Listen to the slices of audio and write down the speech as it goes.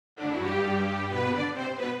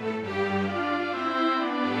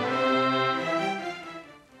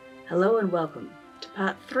Hello and welcome to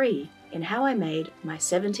part 3 in how I made my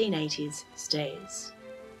 1780s stays.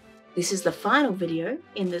 This is the final video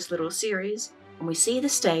in this little series, and we see the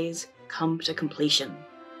stays come to completion.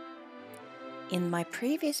 In my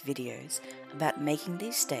previous videos about making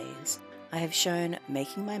these stays, I have shown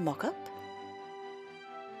making my mock-up.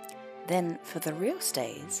 Then for the real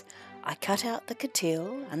stays, I cut out the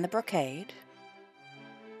coutil and the brocade,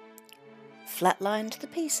 flatlined the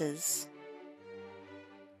pieces,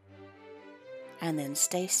 and then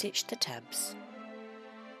stay stitched the tabs.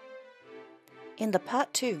 In the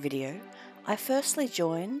part 2 video, I firstly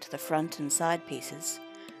joined the front and side pieces,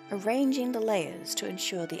 arranging the layers to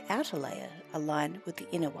ensure the outer layer aligned with the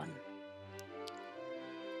inner one.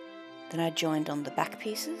 Then I joined on the back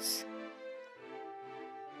pieces,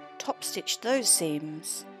 top stitched those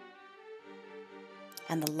seams,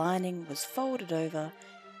 and the lining was folded over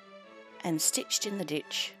and stitched in the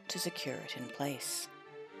ditch to secure it in place.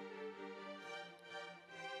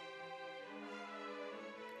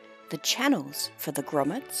 The channels for the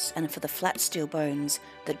grommets and for the flat steel bones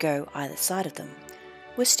that go either side of them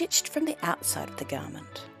were stitched from the outside of the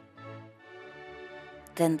garment.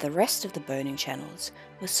 Then the rest of the boning channels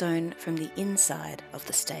were sewn from the inside of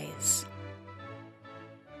the stays.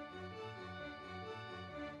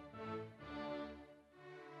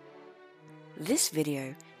 This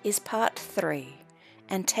video is part 3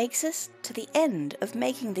 and takes us to the end of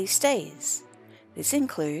making these stays. This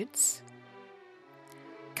includes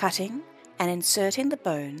cutting and inserting the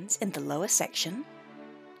bones in the lower section,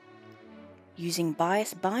 using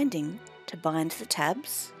bias binding to bind the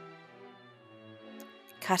tabs,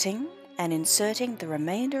 cutting and inserting the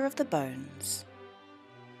remainder of the bones,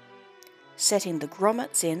 setting the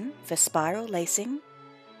grommets in for spiral lacing,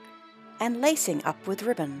 and lacing up with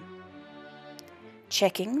ribbon,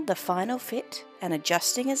 checking the final fit and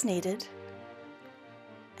adjusting as needed,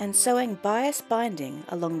 and sewing bias binding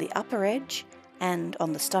along the upper edge and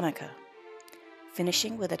on the stomacher,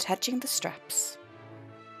 finishing with attaching the straps.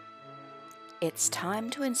 It's time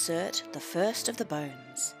to insert the first of the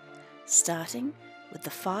bones, starting with the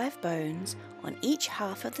 5 bones on each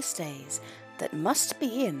half of the stays that must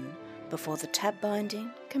be in before the tab binding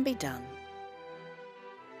can be done.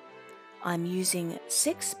 I'm using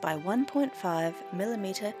 6 by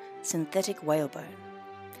 1.5mm synthetic whalebone,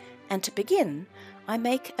 and to begin I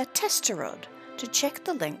make a tester rod to check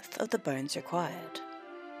the length of the bones required,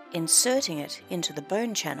 inserting it into the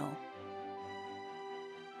bone channel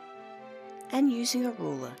and using a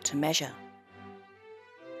ruler to measure.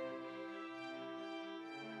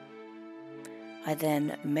 I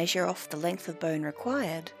then measure off the length of bone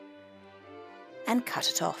required and cut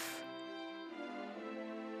it off.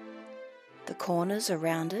 The corners are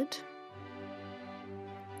rounded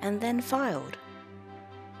and then filed.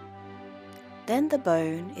 Then the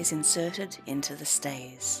bone is inserted into the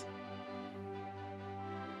stays.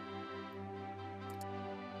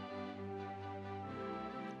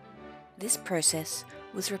 This process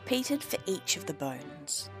was repeated for each of the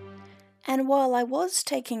bones, and while I was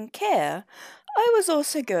taking care, I was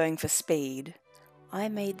also going for speed. I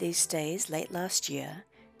made these stays late last year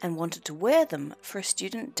and wanted to wear them for a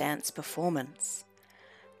student dance performance.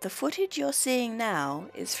 The footage you're seeing now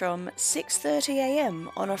is from 6:30 AM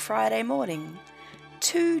on a Friday morning,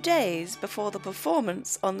 2 days before the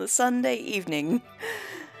performance on the Sunday evening,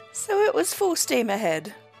 so it was full steam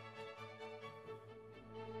ahead.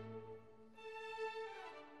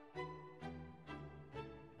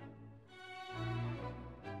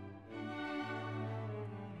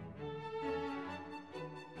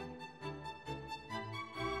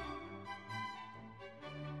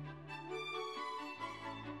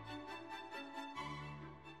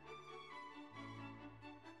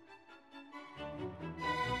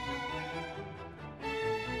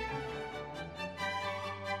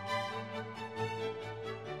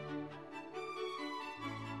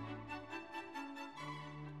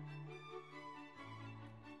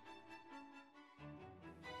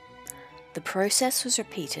 The process was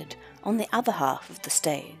repeated on the other half of the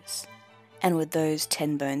stays, and with those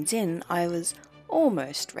 10 bones in, I was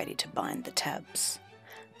almost ready to bind the tabs.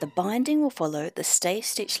 The binding will follow the stay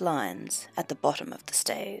stitch lines at the bottom of the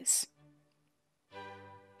stays.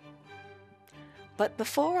 But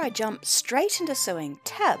before I jump straight into sewing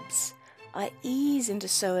tabs, I ease into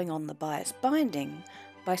sewing on the bias binding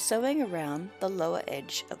by sewing around the lower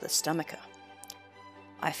edge of the stomacher.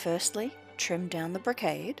 I firstly trim down the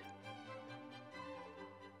brocade,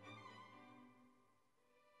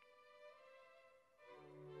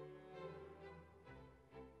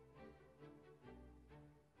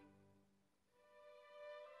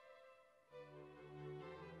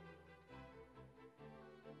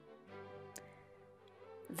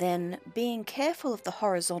 Then, being careful of the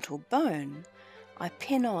horizontal bone, I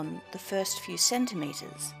pin on the first few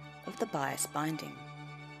centimetres of the bias binding.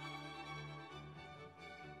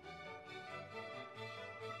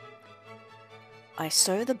 I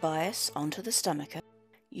sew the bias onto the stomacher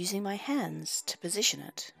using my hands to position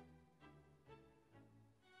it.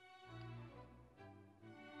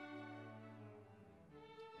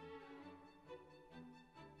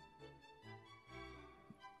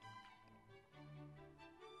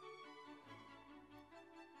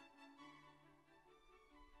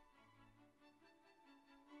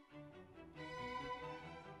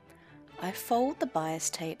 I fold the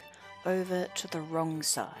bias tape over to the wrong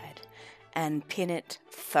side and pin it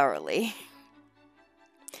thoroughly,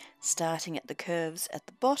 starting at the curves at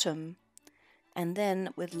the bottom and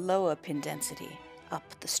then with lower pin density up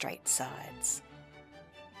the straight sides.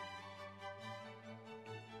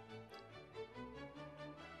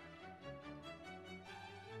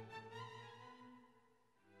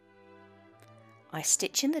 I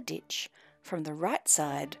stitch in the ditch from the right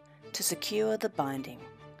side to secure the binding,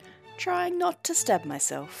 trying not to stab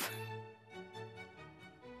myself.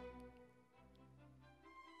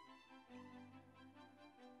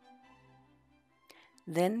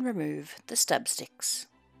 Then remove the stab sticks.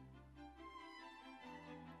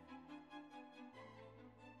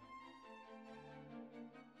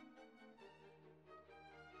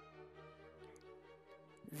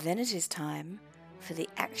 Then it is time for the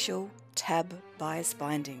actual tab bias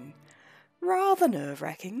binding. Rather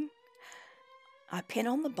nerve-wracking. I pin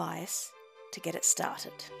on the bias to get it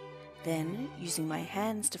started. Then, using my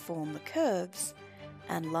hands to form the curves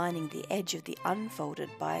and lining the edge of the unfolded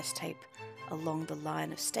bias tape along the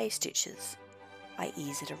line of stay stitches, I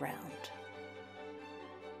ease it around.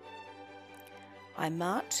 I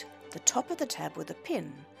marked the top of the tab with a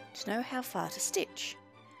pin to know how far to stitch,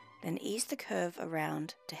 then ease the curve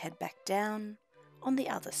around to head back down on the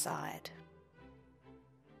other side.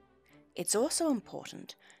 It's also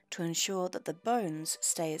important to ensure that the bones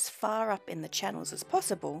stay as far up in the channels as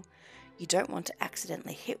possible. You don't want to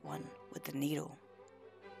accidentally hit one with the needle.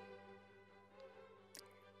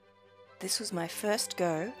 This was my first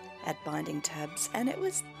go at binding tabs, and it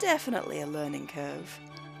was definitely a learning curve.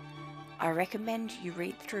 I recommend you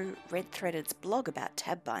read through Redthreaded's blog about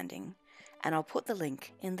tab binding, and I'll put the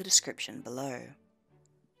link in the description below.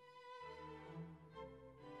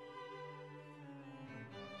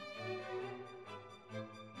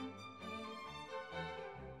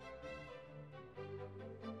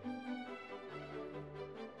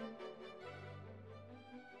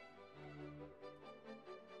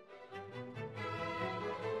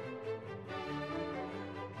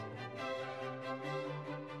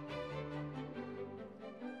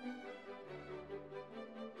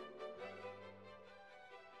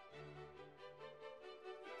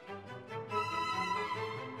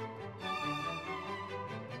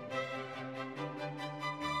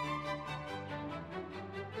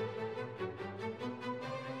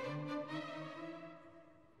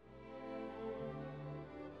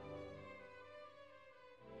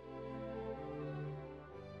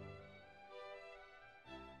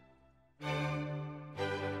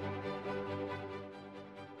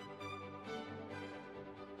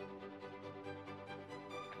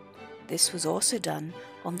 This was also done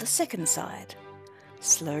on the second side,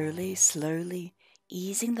 slowly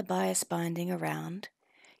easing the bias binding around,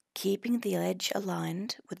 keeping the edge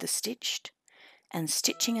aligned with the stitched, and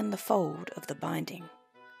stitching in the fold of the binding.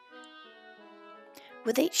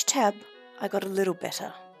 With each tab, I got a little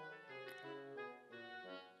better.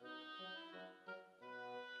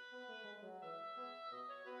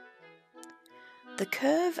 The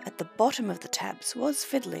curve at the bottom of the tabs was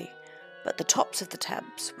fiddly, but the tops of the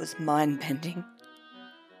tabs was mind-bending.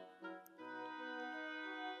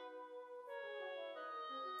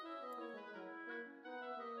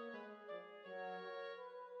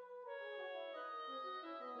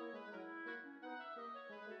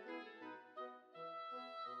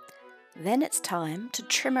 Then it's time to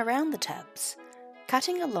trim around the tabs,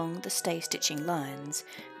 cutting along the stay stitching lines,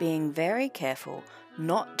 being very careful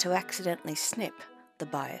not to accidentally snip the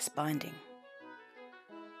bias binding.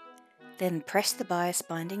 Then press the bias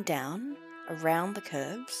binding down around the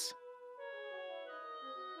curves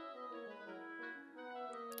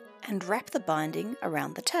and wrap the binding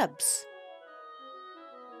around the tabs.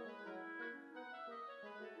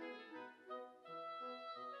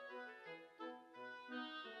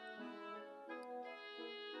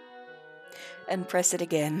 And press it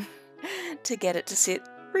again to get it to sit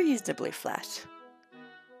reasonably flat.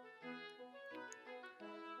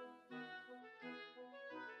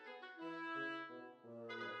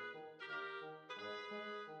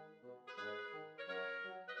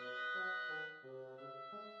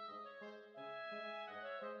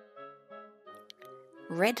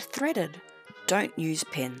 Red-threaded don't use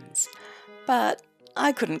pins, but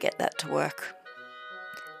I couldn't get that to work.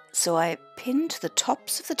 So I pinned the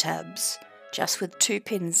tops of the tabs just with 2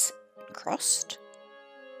 pins crossed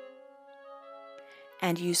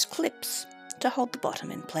and used clips to hold the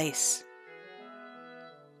bottom in place.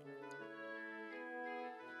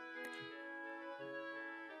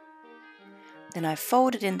 Then I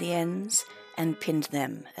folded in the ends and pinned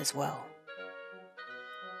them as well.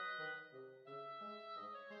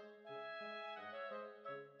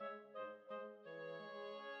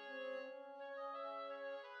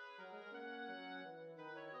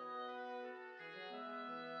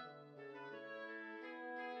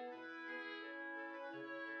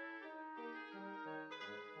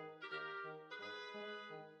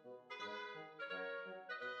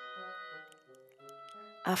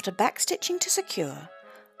 After backstitching to secure,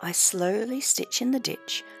 I slowly stitch in the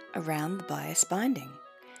ditch around the bias binding,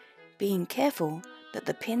 being careful that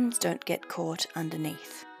the pins don't get caught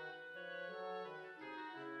underneath.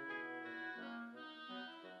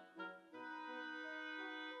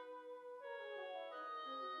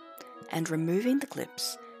 And removing the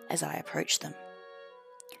clips as I approach them.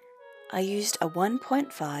 I used a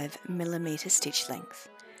 1.5mm stitch length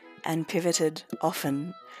and pivoted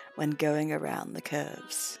often when going around the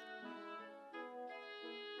curves.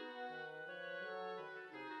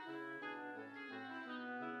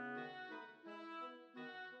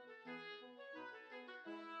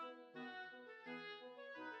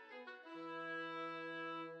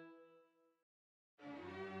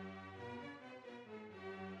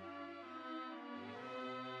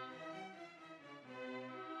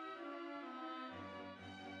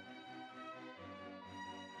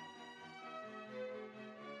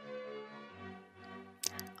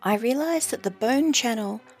 I realised that the bone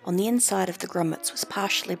channel on the inside of the grommets was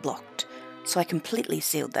partially blocked, so I completely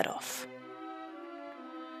sealed that off.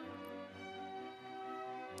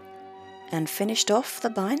 And finished off the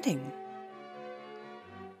binding.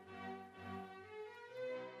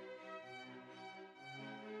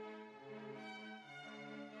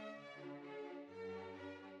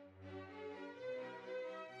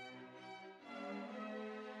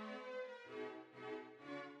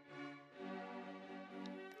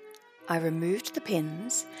 I removed the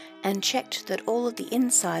pins and checked that all of the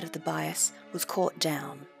inside of the bias was caught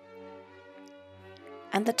down.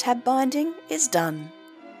 And the tab binding is done.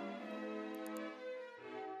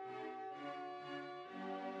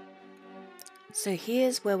 So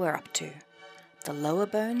here's where we're up to. The lower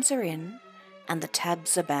bones are in and the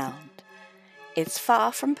tabs are bound. It's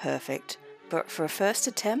far from perfect, but for a first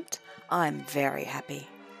attempt, I'm very happy.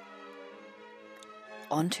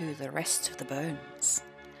 On to the rest of the bones.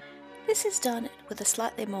 This is done with a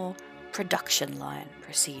slightly more production line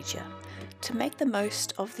procedure to make the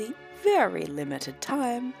most of the very limited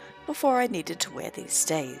time before I needed to wear these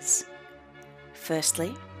stays.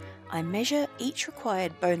 Firstly, I measure each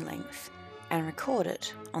required bone length and record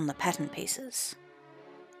it on the pattern pieces,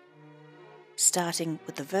 starting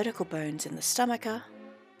with the vertical bones in the stomacher,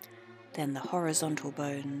 then the horizontal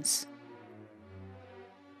bones,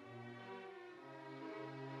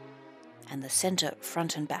 and the centre,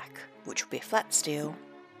 front and back, which will be flat steel,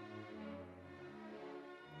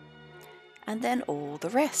 and then all the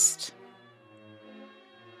rest.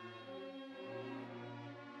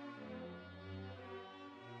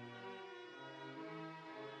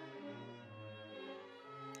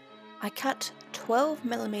 I cut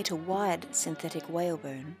 12mm wide synthetic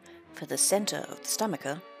whalebone for the centre of the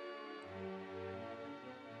stomacher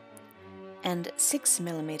and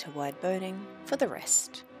 6mm wide boning for the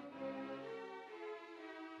rest.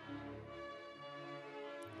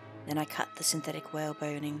 Then I cut the synthetic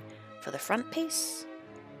whaleboning for the front piece,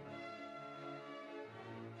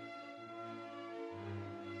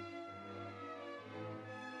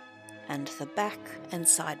 and the back and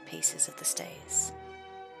side pieces of the stays.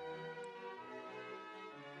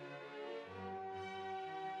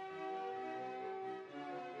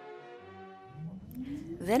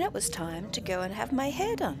 Then it was time to go and have my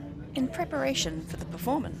hair done in preparation for the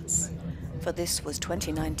performance, for this was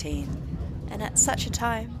 2019, and at such a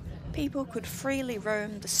time people could freely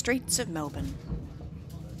roam the streets of Melbourne.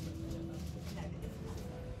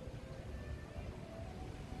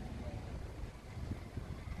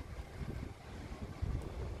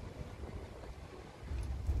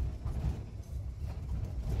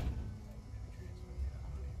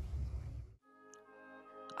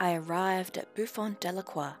 I arrived at Bouffant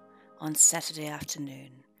Delacroix on Saturday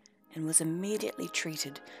afternoon and was immediately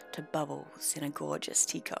treated to bubbles in a gorgeous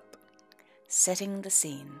teacup, setting the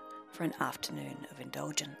scene for an afternoon of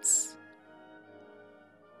indulgence.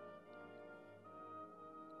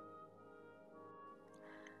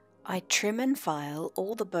 I trim and file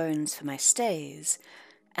all the bones for my stays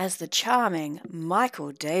as the charming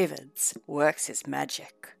Michael Davids works his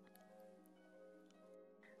magic.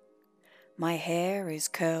 My hair is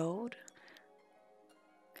curled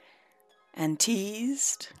and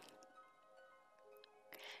teased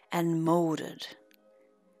and moulded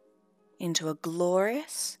into a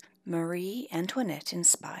glorious Marie-Antoinette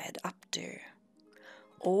inspired updo,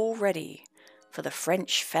 all ready for the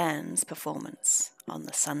French fans' performance on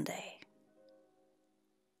the Sunday.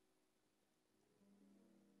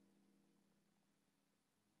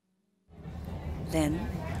 Then,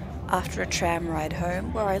 after a tram ride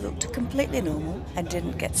home where I looked completely normal and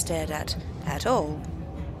didn't get stared at all,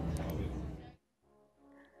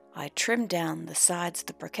 I trim down the sides of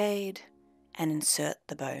the brocade and insert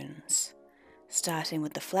the bones, starting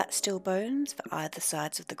with the flat steel bones for either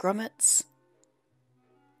sides of the grommets,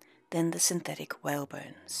 then the synthetic whale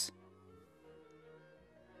bones.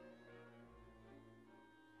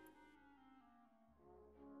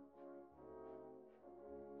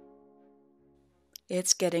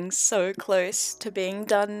 It's getting so close to being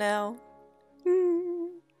done now.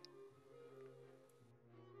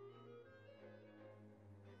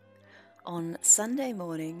 On Sunday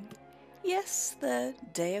morning, yes, the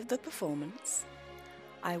day of the performance,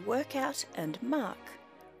 I work out and mark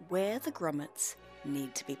where the grommets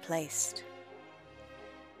need to be placed.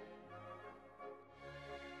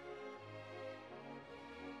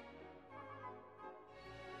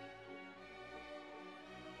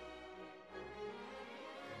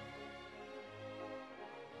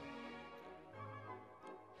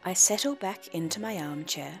 I settle back into my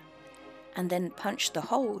armchair and then punch the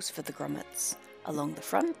holes for the grommets along the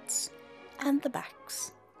fronts and the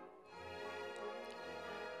backs.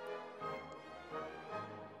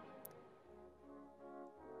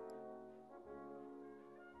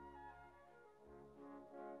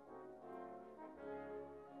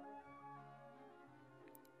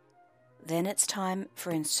 Then it's time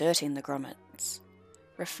for inserting the grommets,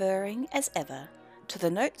 referring as ever to the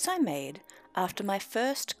notes I made after my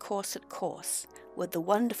first corset course with the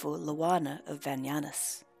wonderful Luana of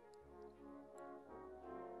Vanyanis.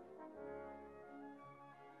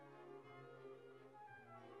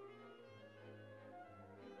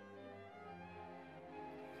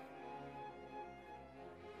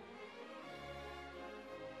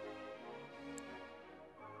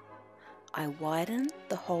 I widen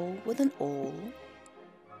the hole with an awl,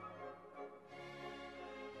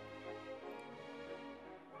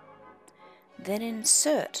 then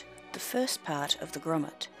insert the first part of the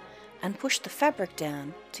grommet and push the fabric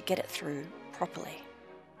down to get it through properly.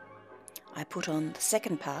 I put on the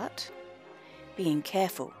second part, being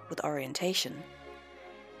careful with orientation,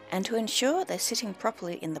 and to ensure they're sitting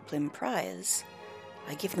properly in the plim priors,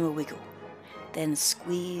 I give them a wiggle, then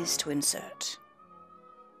squeeze to insert.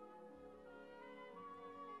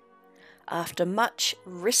 After much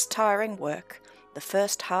wrist-tiring work, the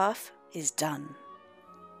first half is done.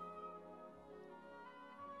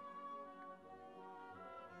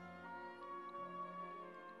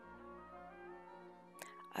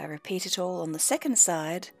 I repeat it all on the second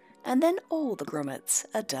side, and then all the grommets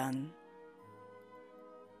are done.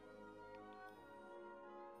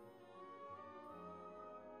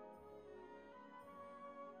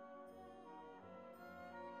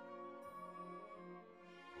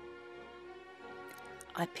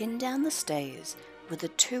 I pin down the stays with a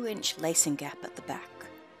 2-inch lacing gap at the back,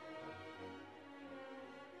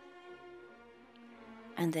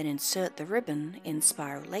 and then insert the ribbon in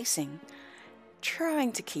spiral lacing,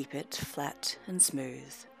 trying to keep it flat and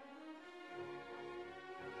smooth.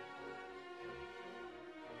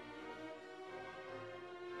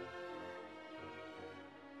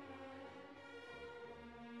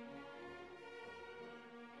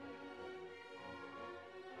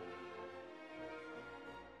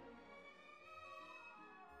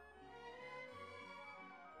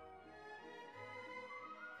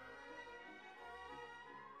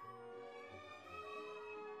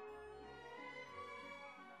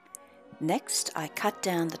 Next, I cut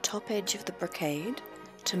down the top edge of the brocade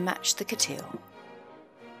to match the coutil.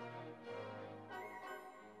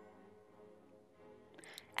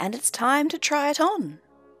 And it's time to try it on.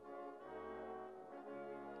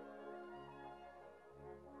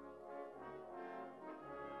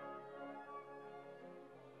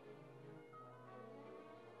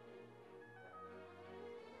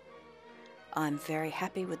 I'm very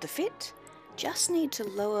happy with the fit, just need to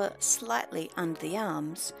lower slightly under the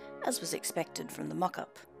arms, as was expected from the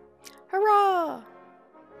mock-up. Hurrah!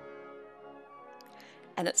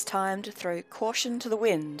 And it's time to throw caution to the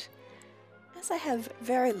wind, As I have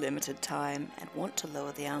very limited time and want to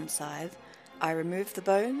lower the arm scythe, I remove the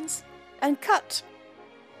bones and cut.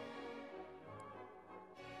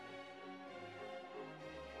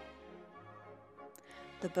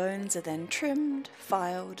 The bones are then trimmed,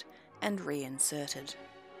 filed, and reinserted.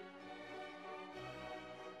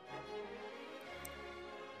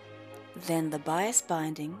 Then the bias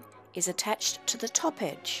binding is attached to the top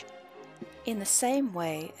edge, in the same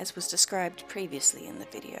way as was described previously in the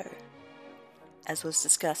video, as was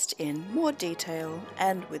discussed in more detail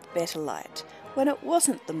and with better light when it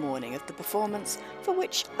wasn't the morning of the performance for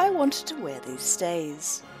which I wanted to wear these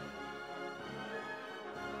stays.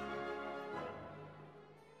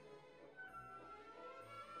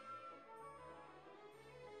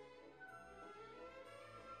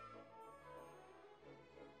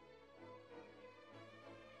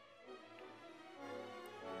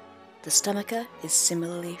 The stomacher is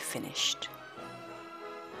similarly finished.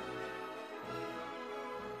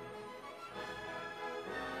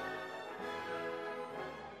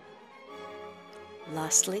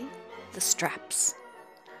 Lastly, the straps.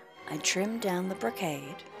 I trim down the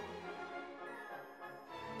brocade,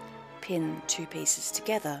 pin two pieces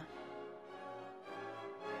together,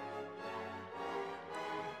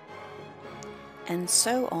 and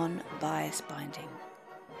sew on bias binding.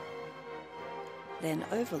 Then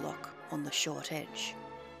overlock on the short edge.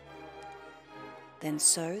 Then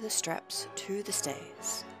sew the straps to the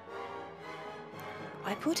stays.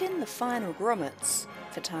 I put in the final grommets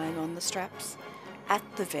for tying on the straps at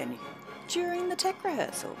the venue during the tech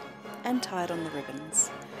rehearsal and tied on the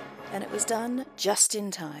ribbons, and it was done just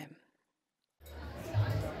in time.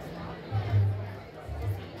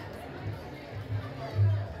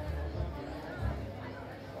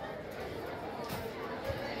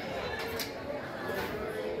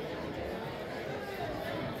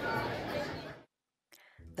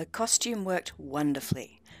 The costume worked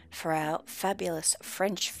wonderfully for our fabulous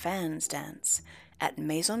French fans dance at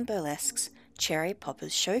Maison Burlesque's Cherry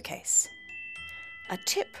Poppers Showcase. A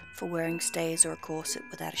tip for wearing stays or a corset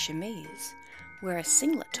without a chemise: wear a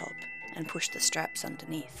singlet top and push the straps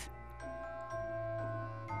underneath.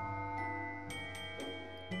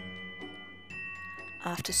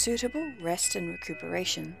 After suitable rest and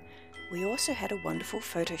recuperation, we also had a wonderful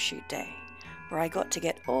photo shoot day where I got to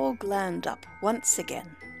get all glammed up once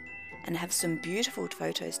again and have some beautiful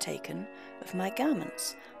photos taken of my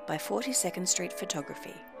garments by 42nd Street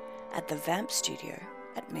Photography at the Vamp Studio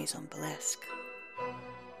at Maison Burlesque.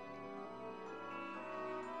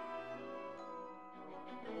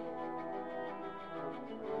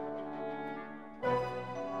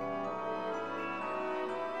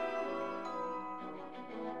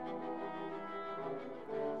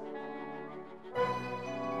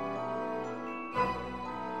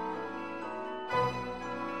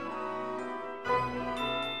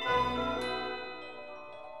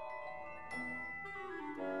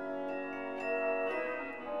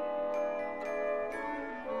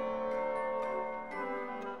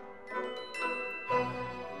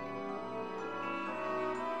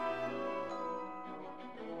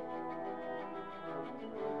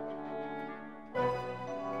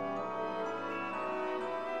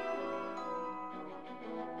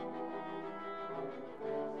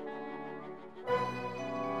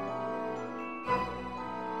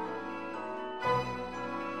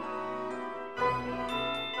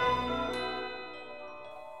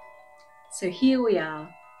 So here we are,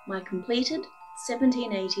 my completed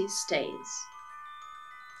 1780s stays.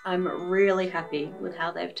 I'm really happy with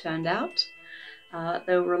how they've turned out.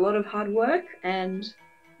 There were a lot of hard work and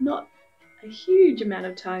not a huge amount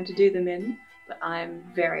of time to do them in, but I'm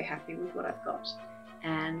very happy with what I've got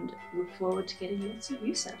and look forward to getting lots of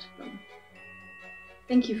use out of them.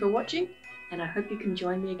 Thank you for watching, and I hope you can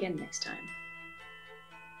join me again next time.